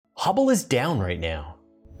Hubble is down right now.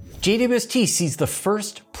 JWST sees the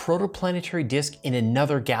first protoplanetary disk in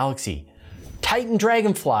another galaxy. Titan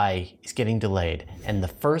Dragonfly is getting delayed, and the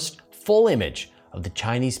first full image of the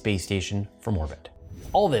Chinese space station from orbit.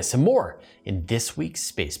 All this and more in this week's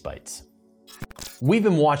Space Bites. We've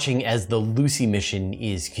been watching as the Lucy mission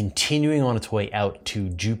is continuing on its way out to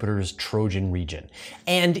Jupiter's Trojan region,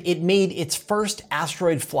 and it made its first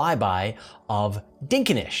asteroid flyby of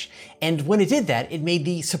Dinkinish. And when it did that, it made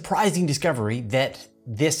the surprising discovery that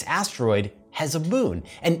this asteroid has a moon.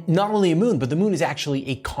 And not only a moon, but the moon is actually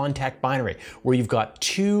a contact binary, where you've got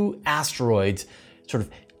two asteroids sort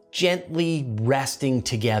of gently resting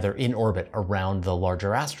together in orbit around the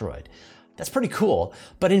larger asteroid. That's pretty cool.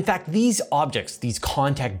 But in fact, these objects, these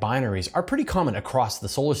contact binaries, are pretty common across the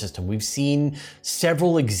solar system. We've seen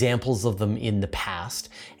several examples of them in the past,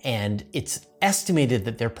 and it's estimated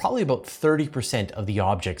that they're probably about 30% of the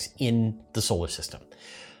objects in the solar system.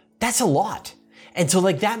 That's a lot. And so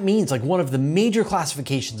that means one of the major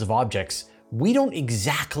classifications of objects, we don't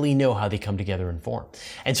exactly know how they come together and form.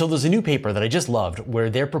 And so there's a new paper that I just loved where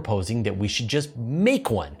they're proposing that we should just make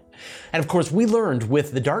one. And of course, we learned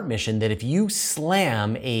with the DART mission that if you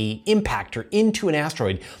slam a impactor into an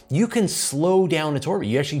asteroid, you can slow down its orbit.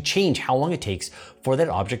 You actually change how long it takes for that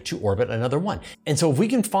object to orbit another one. And so if we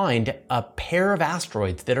can find a pair of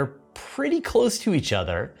asteroids that are pretty close to each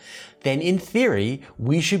other, then in theory,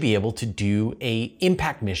 we should be able to do a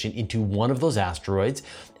impact mission into one of those asteroids,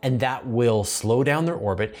 and that will slow down their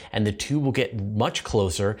orbit, and the two will get much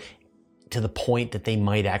closer to the point that they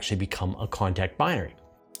might actually become a contact binary.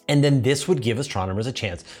 And then this would give astronomers a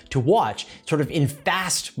chance to watch sort of in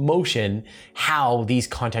fast motion how these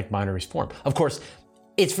contact binaries form. Of course,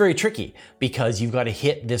 it's very tricky because you've got to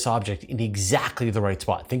hit this object in exactly the right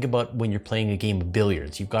spot. Think about when you're playing a game of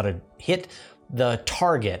billiards. You've got to hit the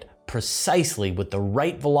target precisely with the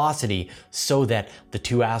right velocity so that the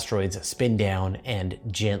two asteroids spin down and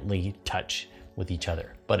gently touch with each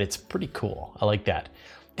other. But it's pretty cool. I like that.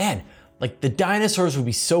 Man, the dinosaurs would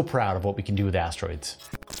be so proud of what we can do with asteroids.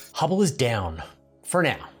 Hubble is down for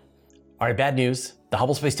now. All right, bad news. The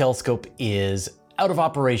Hubble Space Telescope is out of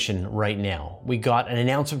operation right now. We got an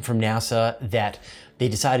announcement from NASA that they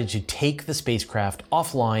decided to take the spacecraft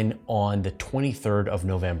offline on the 23rd of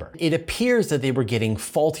November. It appears that they were getting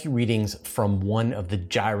faulty readings from one of the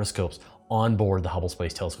gyroscopes on board the Hubble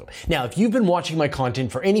Space Telescope. Now, if you've been watching my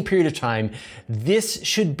content for any period of time, this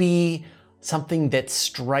should be something that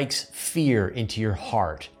strikes fear into your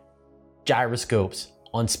heart. Gyroscopes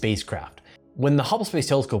on spacecraft. When the Hubble Space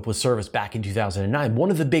Telescope was serviced back in 2009, one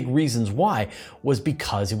of the big reasons why was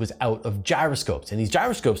because it was out of gyroscopes. And these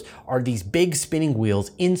gyroscopes are these big spinning wheels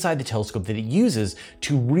inside the telescope that it uses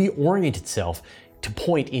to reorient itself to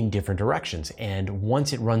point in different directions. And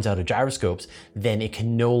once it runs out of gyroscopes, then it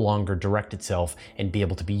can no longer direct itself and be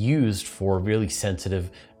able to be used for really sensitive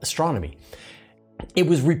astronomy. It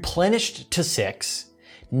was replenished to 6,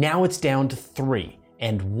 now it's down to 3,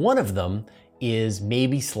 and one of them is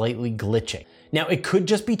maybe slightly glitching. Now, it could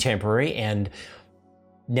just be temporary and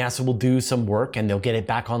NASA will do some work and they'll get it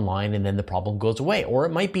back online and then the problem goes away. Or it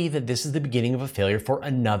might be that this is the beginning of a failure for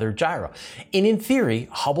another gyro. And in theory,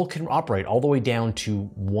 Hubble can operate all the way down to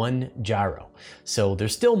 1 gyro. So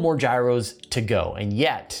there's still more gyros to go, and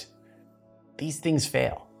yet these things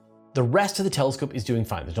fail. The rest of the telescope is doing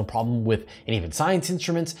fine. There's no problem with any of its science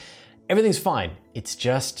instruments. Everything's fine. It's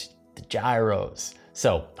just the gyros.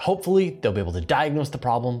 So hopefully they'll be able to diagnose the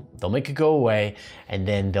problem, they'll make it go away, and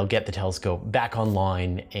then they'll get the telescope back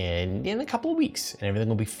online in a couple of weeks and everything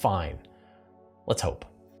will be fine. Let's hope.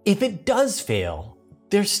 If it does fail,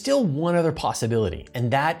 there's still one other possibility, and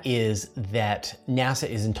that is that NASA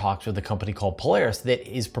is in talks with a company called Polaris that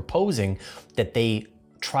is proposing that they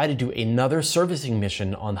try to do another servicing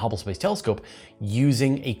mission on the Hubble Space Telescope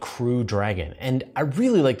using a Crew Dragon. And I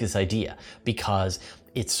really like this idea because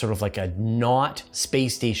it's sort of like a not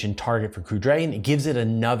space station target for Crew Dragon. It gives it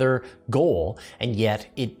another goal, and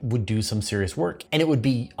yet it would do some serious work. And it would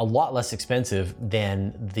be a lot less expensive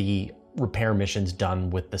than the repair missions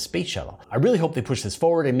done with the space shuttle. I really hope they push this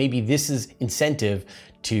forward, and maybe this is incentive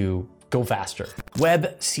to go faster.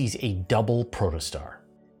 Webb sees a double protostar.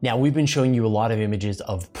 Now, we've been showing you a lot of images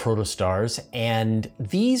of protostars, and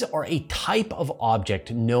these are a type of object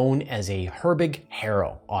known as a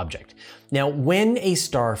Herbig-Haro object. Now, when a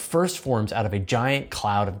star first forms out of a giant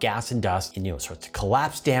cloud of gas and dust, it starts to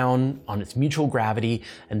collapse down on its mutual gravity,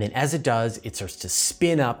 and then as it does, it starts to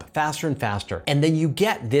spin up faster and faster, and then you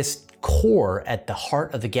get this core at the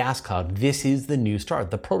heart of the gas cloud, this is the new star,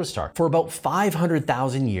 the protostar. For about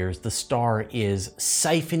 500,000 years, the star is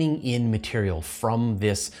siphoning in material from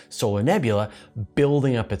this solar nebula,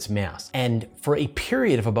 building up its mass. And for a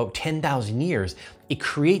period of about 10,000 years, it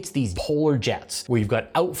creates these polar jets where you've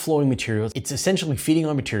got outflowing materials. It's essentially feeding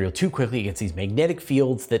on material too quickly. It gets these magnetic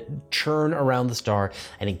fields that churn around the star,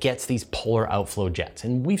 and it gets these polar outflow jets.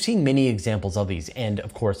 And we've seen many examples of these. And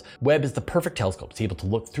of course, Webb is the perfect telescope. It's able to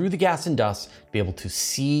look through the gas and dust, to be able to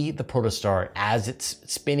see the protostar as it's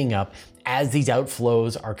spinning up, as these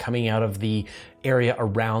outflows are coming out of the area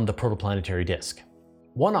around the protoplanetary disk.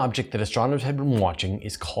 One object that astronomers have been watching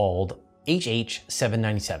is called HH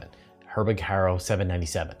 797. Hubble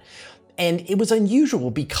 797. And it was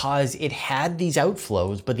unusual because it had these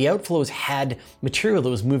outflows, but the outflows had material that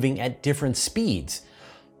was moving at different speeds.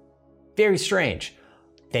 Very strange.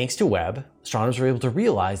 Thanks to Webb, astronomers were able to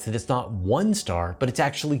realize that it's not one star, but it's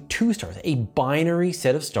actually two stars, a binary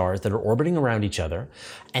set of stars that are orbiting around each other.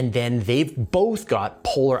 And then they've both got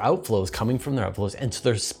polar outflows coming from their outflows. And so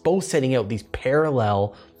they're both sending out these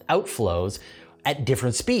parallel outflows at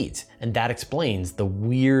different speeds. And that explains the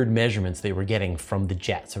weird measurements they were getting from the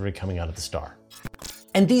jets that were coming out of the star.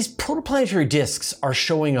 And these protoplanetary disks are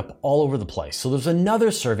showing up all over the place. So there's another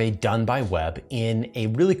survey done by Webb in a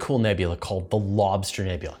really cool nebula called the Lobster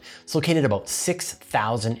Nebula. It's located about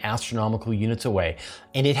 6,000 astronomical units away,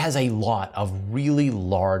 and it has a lot of really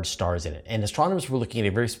large stars in it. And astronomers were looking at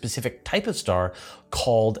a very specific type of star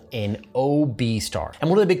called an OB star. And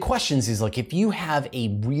one of the big questions is, like, if you have a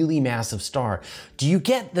really massive star, do you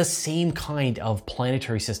get the same kind of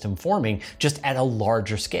planetary system forming, just at a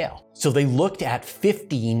larger scale? So they looked at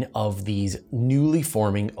 15 of these newly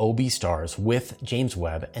forming OB stars with James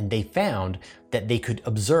Webb, and they found that they could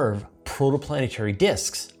observe protoplanetary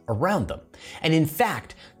disks around them. And in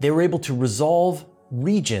fact, they were able to resolve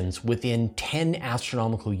regions within 10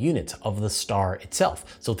 astronomical units of the star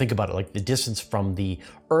itself. So think about it, like the distance from the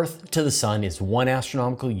Earth to the sun is 1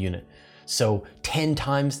 astronomical unit. So 10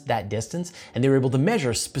 times that distance, and they were able to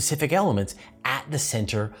measure specific elements at the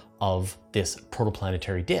center of this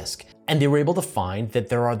protoplanetary disk. And they were able to find that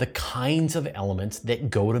there are the kinds of elements that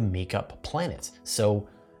go to make up planets. So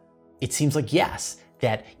it seems like, yes,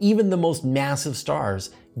 that even the most massive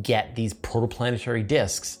stars get these protoplanetary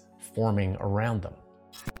disks forming around them.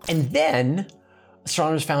 And then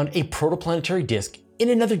astronomers found a protoplanetary disk in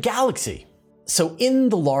another galaxy. So in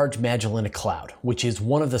the Large Magellanic Cloud, which is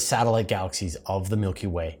one of the satellite galaxies of the Milky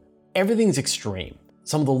Way, everything's extreme.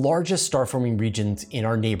 Some of the largest star-forming regions in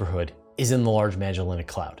our neighborhood is in the Large Magellanic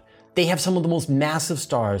Cloud. They have some of the most massive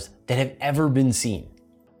stars that have ever been seen.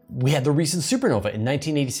 We had the recent supernova in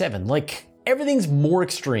 1987. Like, everything's more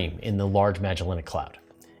extreme in the Large Magellanic Cloud.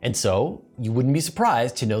 And so you wouldn't be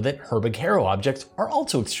surprised to know that Hubble objects are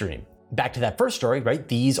also extreme. Back to that first story, right?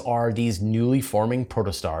 These are these newly forming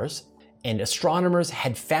protostars. And astronomers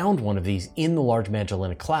had found one of these in the Large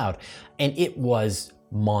Magellanic Cloud, and it was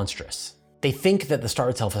monstrous. They think that the star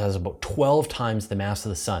itself has about 12 times the mass of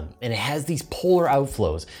the sun, and it has these polar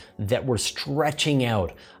outflows that were stretching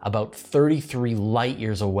out about 33 light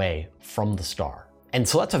years away from the star. And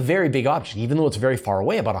so that's a very big object. Even though it's very far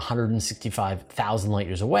away, about 165,000 light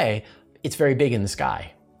years away, it's very big in the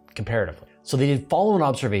sky, comparatively. So they did follow-on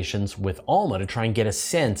observations with ALMA to try and get a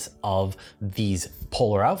sense of these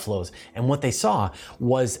polar outflows. And what they saw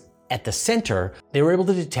was, at the center, they were able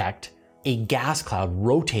to detect a gas cloud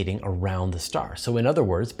rotating around the star. So in other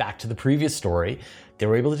words, back to the previous story, they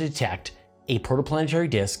were able to detect a protoplanetary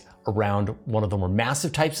disk around one of the more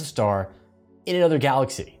massive types of star in another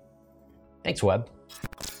galaxy. Thanks, Webb.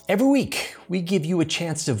 Every week, we give you a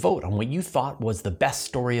chance to vote on what you thought was the best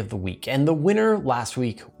story of the week. And the winner last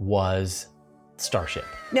week was Starship.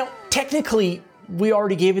 Now, technically, we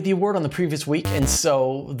already gave it the award on the previous week, and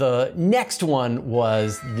so the next one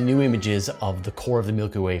was the new images of the core of the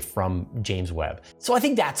Milky Way from James Webb. So I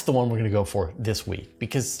think that's the one we're gonna go for this week,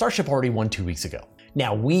 because Starship already won 2 weeks ago.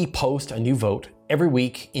 Now, we post a new vote every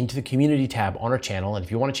week into the community tab on our channel, and if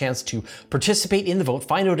you want a chance to participate in the vote,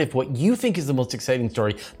 find out if what you think is the most exciting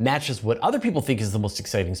story matches what other people think is the most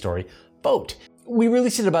exciting story, vote. We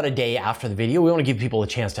release it about a day after the video. We want to give people a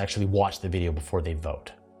chance to actually watch the video before they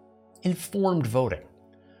vote. Informed voting.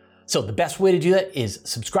 So the best way to do that is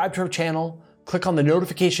subscribe to our channel, click on the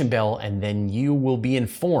notification bell, and then you will be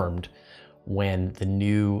informed when the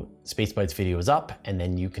new Space Bites video is up, and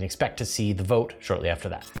then you can expect to see the vote shortly after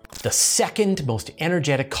that. The second most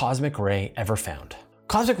energetic cosmic ray ever found.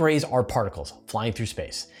 Cosmic rays are particles flying through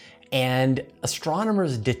space, and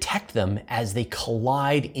astronomers detect them as they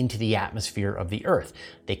collide into the atmosphere of the Earth.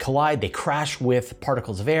 They collide, they crash with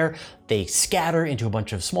particles of air, they scatter into a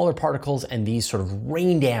bunch of smaller particles, and these sort of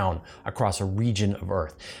rain down across a region of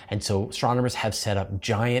Earth. And so astronomers have set up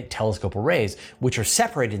giant telescope arrays, which are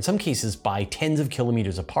separated in some cases by tens of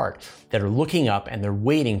kilometers apart, that are looking up and they're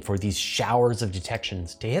waiting for these showers of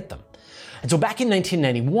detections to hit them. And so back in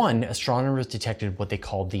 1991, astronomers detected what they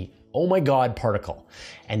called the oh my God particle.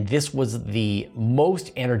 And this was the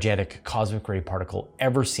most energetic cosmic ray particle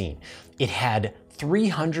ever seen. It had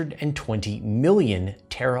 320 million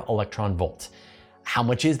tera electron volts. How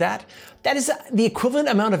much is that? That is the equivalent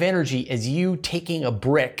amount of energy as you taking a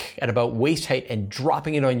brick at about waist height and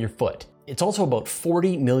dropping it on your foot. It's also about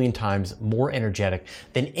 40 million times more energetic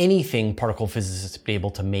than anything particle physicists have been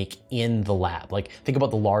able to make in the lab. Like, think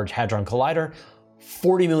about the Large Hadron Collider,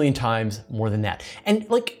 40 million times more than that. And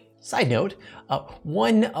like, side note,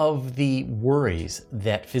 one of the worries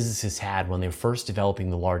that physicists had when they were first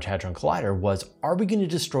developing the Large Hadron Collider was, are we going to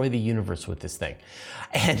destroy the universe with this thing?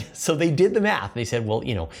 And so they did the math. They said,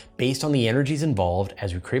 well, based on the energies involved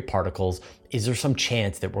as we create particles, is there some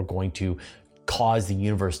chance that we're going to cause the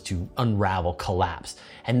universe to unravel, collapse?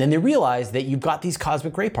 And then they realized that you've got these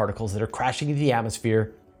cosmic ray particles that are crashing into the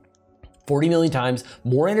atmosphere 40 million times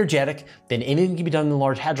more energetic than anything can be done in the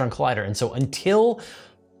Large Hadron Collider. And so until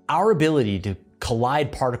our ability to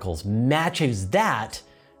collide particles matches that,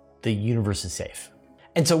 the universe is safe.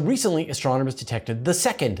 And so recently, astronomers detected the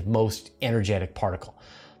second most energetic particle.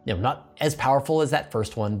 Not as powerful as that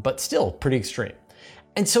first one, but still pretty extreme.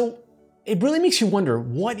 And so it really makes you wonder,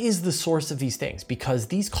 what is the source of these things? Because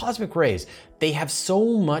these cosmic rays, they have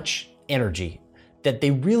so much energy that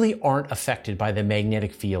they really aren't affected by the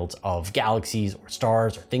magnetic fields of galaxies or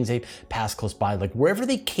stars or things they pass close by. Like, wherever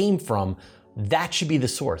they came from, that should be the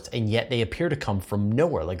source, and yet they appear to come from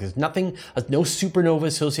nowhere. Like, there's nothing, no supernova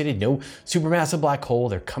associated, no supermassive black hole.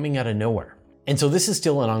 They're coming out of nowhere. And so this is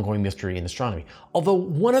still an ongoing mystery in astronomy. Although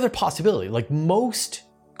one other possibility, like, most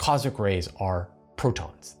cosmic rays are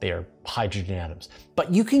protons. They are hydrogen atoms,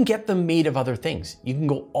 but you can get them made of other things. You can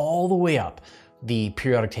go all the way up the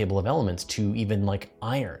periodic table of elements to even like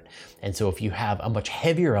iron. And so if you have a much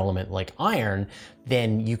heavier element like iron,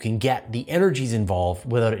 then you can get the energies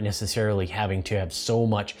involved without it necessarily having to have so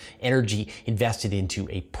much energy invested into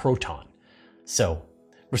a proton. So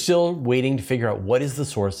we're still waiting to figure out what is the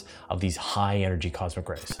source of these high energy cosmic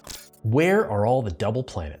rays. Where are all the double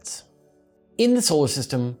planets? In the solar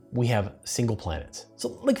system, we have single planets. So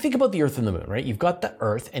like, think about the Earth and the Moon, right? You've got the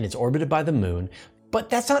Earth and it's orbited by the Moon, but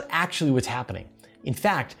that's not actually what's happening. In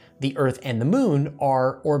fact, the Earth and the Moon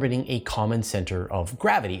are orbiting a common center of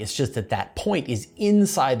gravity. It's just that that point is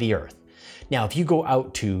inside the Earth. Now, if you go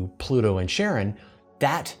out to Pluto and Charon,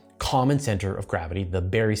 that common center of gravity, the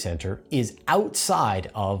barycenter, is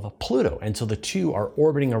outside of Pluto. And so the two are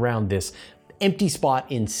orbiting around this empty spot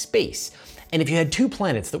in space. And if you had two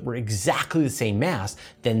planets that were exactly the same mass,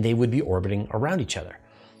 then they would be orbiting around each other.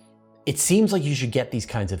 It seems like you should get these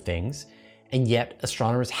kinds of things, and yet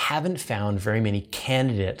astronomers haven't found very many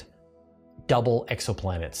candidate double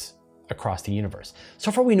exoplanets across the universe.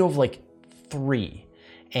 So far we know of like 3,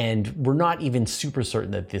 and we're not even super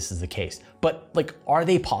certain that this is the case. But like, are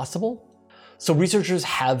they possible? So researchers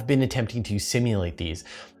have been attempting to simulate these,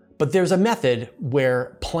 but there's a method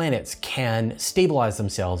where planets can stabilize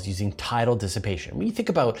themselves using tidal dissipation. When you think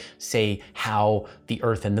about, say, how the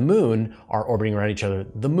Earth and the Moon are orbiting around each other,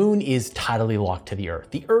 the Moon is tidally locked to the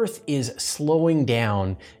Earth. The Earth is slowing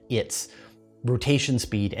down its rotation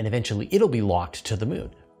speed, and eventually it'll be locked to the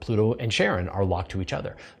Moon. Pluto and Charon are locked to each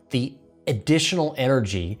other. The additional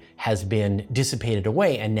energy has been dissipated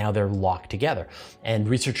away, and now they're locked together. And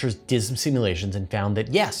researchers did some simulations and found that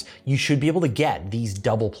yes, you should be able to get these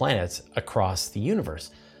double planets across the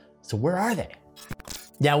universe. So where are they?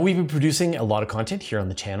 Now, we've been producing a lot of content here on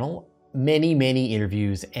the channel, many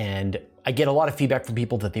interviews, and I get a lot of feedback from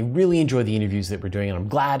people that they really enjoy the interviews that we're doing, and I'm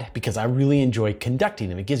glad, because I really enjoy conducting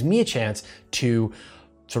them. It gives me a chance to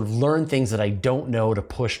sort of learn things that I don't know, to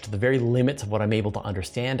push to the very limits of what I'm able to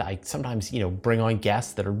understand. I sometimes, bring on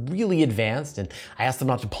guests that are really advanced, and I ask them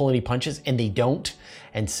not to pull any punches, and they don't.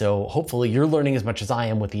 And so hopefully you're learning as much as I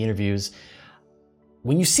am with the interviews.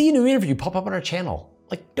 When you see a new interview pop up on our channel,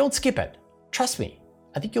 don't skip it. Trust me,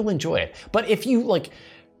 I think you'll enjoy it. But if you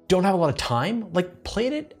don't have a lot of time, play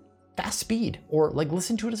it at fast speed, or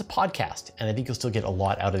listen to it as a podcast, and I think you'll still get a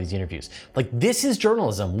lot out of these interviews. This is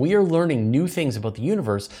journalism. We are learning new things about the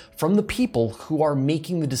universe from the people who are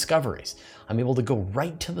making the discoveries. I'm able to go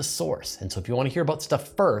right to the source. And so if you want to hear about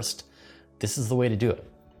stuff first, this is the way to do it.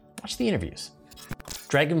 Watch the interviews.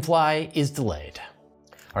 Dragonfly is delayed.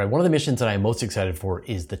 All right, one of the missions that I'm most excited for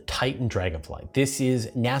is the Titan Dragonfly. This is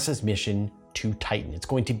NASA's mission to Titan. It's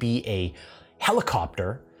going to be a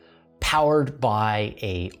helicopter powered by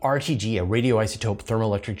a RTG, a radioisotope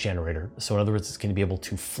thermoelectric generator. So in other words, it's going to be able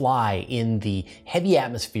to fly in the heavy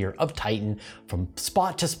atmosphere of Titan from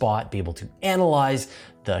spot to spot, be able to analyze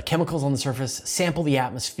the chemicals on the surface, sample the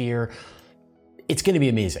atmosphere. It's going to be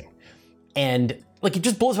amazing. And like, it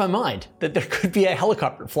just blows my mind that there could be a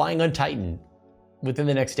helicopter flying on Titan within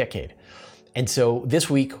the next decade. And so this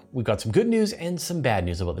week, we've got some good news and some bad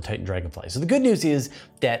news about the Titan Dragonfly. So the good news is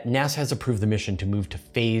that NASA has approved the mission to move to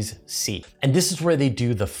Phase C. And this is where they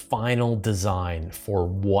do the final design for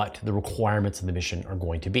what the requirements of the mission are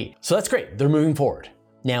going to be. So that's great, they're moving forward.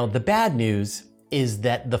 Now, the bad news is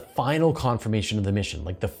that the final confirmation of the mission,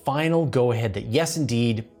 like the final go-ahead that yes,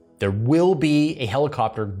 indeed, there will be a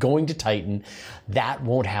helicopter going to Titan, that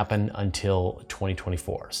won't happen until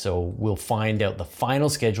 2024. So we'll find out the final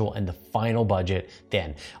schedule and the final budget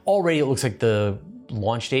then. Already it looks like the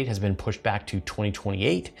launch date has been pushed back to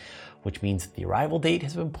 2028, which means the arrival date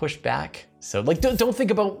has been pushed back. So like, don't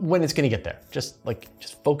think about when it's gonna get there. Just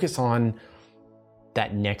focus on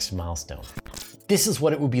that next milestone. This is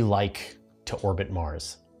what it would be like to orbit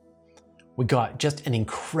Mars. We got just an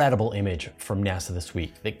incredible image from NASA this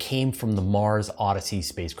week that came from the Mars Odyssey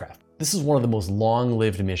spacecraft. This is one of the most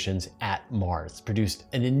long-lived missions at Mars. It's produced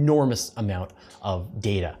an enormous amount of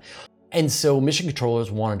data. And so mission controllers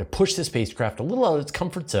wanted to push the spacecraft a little out of its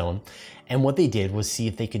comfort zone. And what they did was see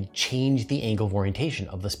if they could change the angle of orientation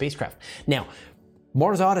of the spacecraft. Now,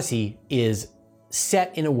 Mars Odyssey is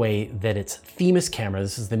set in a way that its Themis camera,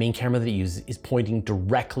 this is the main camera that it uses, is pointing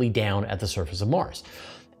directly down at the surface of Mars.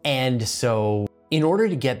 And so in order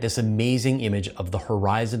to get this amazing image of the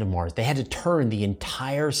horizon of Mars, they had to turn the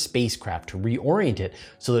entire spacecraft to reorient it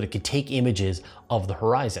so that it could take images of the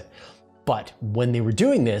horizon. But when they were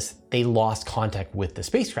doing this, they lost contact with the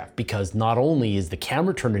spacecraft because not only is the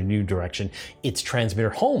camera turned in a new direction, its transmitter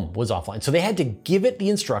home was offline. So they had to give it the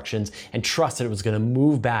instructions and trust that it was going to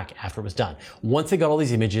move back after it was done. Once they got all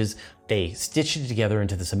these images, they stitched it together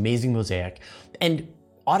into this amazing mosaic. And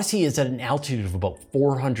Odyssey is at an altitude of about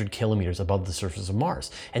 400 kilometers above the surface of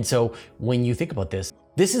Mars. And so when you think about this,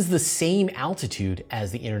 this is the same altitude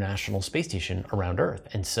as the International Space Station around Earth.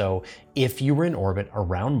 And so if you were in orbit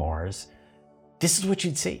around Mars, this is what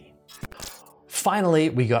you'd see.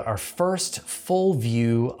 Finally, we got our first full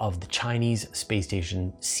view of the Chinese space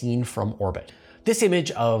station seen from orbit. This image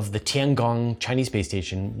of the Tiangong Chinese space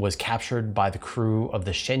station was captured by the crew of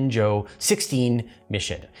the Shenzhou 16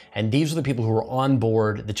 mission. And these are the people who were on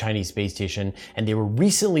board the Chinese space station, and they were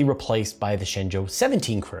recently replaced by the Shenzhou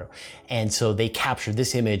 17 crew. And so they captured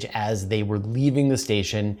this image as they were leaving the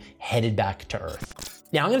station, headed back to Earth.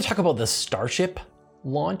 Now I'm gonna talk about the Starship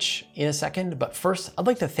launch in a second, but first I'd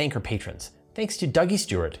like to thank our patrons. Thanks to Dougie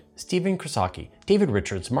Stewart, Stephen Krasaki, David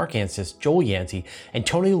Richards, Mark Anstis, Joel Yancey,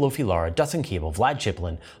 Antonio Lofilara, Dustin Cable, Vlad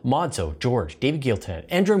Chiplin, Modso, George, David Gilton,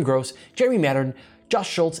 Andrew M. Gross, Jeremy Mattern, Josh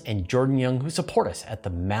Schultz, and Jordan Young, who support us at the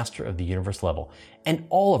Master of the Universe level, and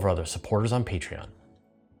all of our other supporters on Patreon.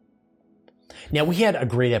 Now, we had a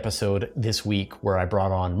great episode this week where I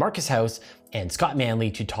brought on Marcus House and Scott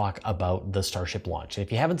Manley to talk about the Starship launch. And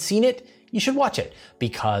if you haven't seen it, you should watch it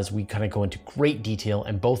because we kind of go into great detail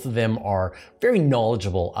and both of them are very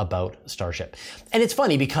knowledgeable about Starship. And it's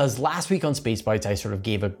funny because last week on Space Bites, I sort of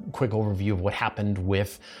gave a quick overview of what happened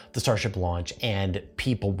with the Starship launch and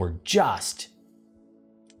people were just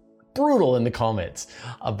brutal in the comments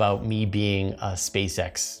about me being a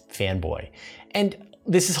SpaceX fanboy. And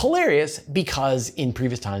this is hilarious because in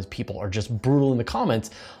previous times, people are just brutal in the comments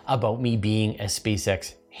about me being a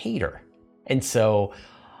SpaceX hater. And so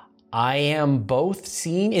I am both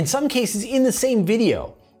seen, in some cases in the same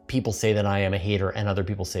video, people say that I am a hater and other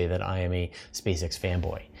people say that I am a SpaceX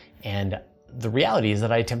fanboy. And the reality is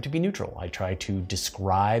that I attempt to be neutral. I try to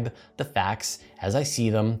describe the facts as I see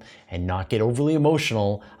them and not get overly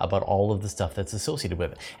emotional about all of the stuff that's associated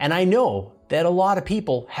with it. And I know that a lot of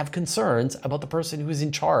people have concerns about the person who is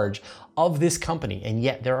in charge of this company, and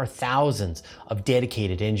yet there are thousands of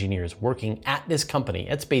dedicated engineers working at this company,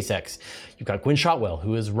 at SpaceX. You've got Gwynne Shotwell,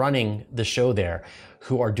 who is running the show there,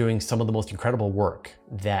 who are doing some of the most incredible work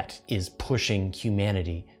that is pushing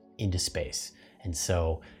humanity into space. And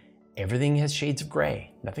so everything has shades of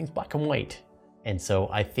gray, nothing's black and white. And so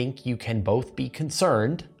I think you can both be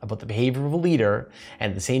concerned about the behavior of a leader and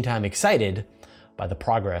at the same time excited by the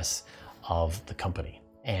progress of the company.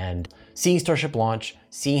 And seeing Starship launch,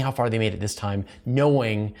 seeing how far they made it this time,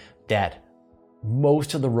 knowing that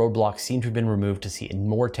most of the roadblocks seem to have been removed to see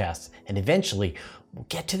more tests, and eventually we'll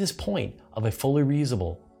get to this point of a fully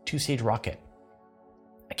reusable two-stage rocket.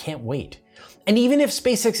 can't wait. And even if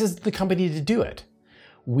SpaceX is the company to do it,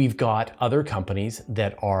 we've got other companies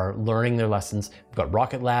that are learning their lessons. We've got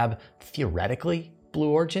Rocket Lab, theoretically Blue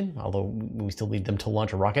Origin, although we still need them to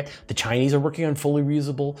launch a rocket. The Chinese are working on fully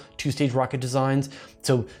reusable two-stage rocket designs.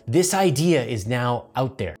 So this idea is now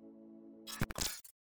out there.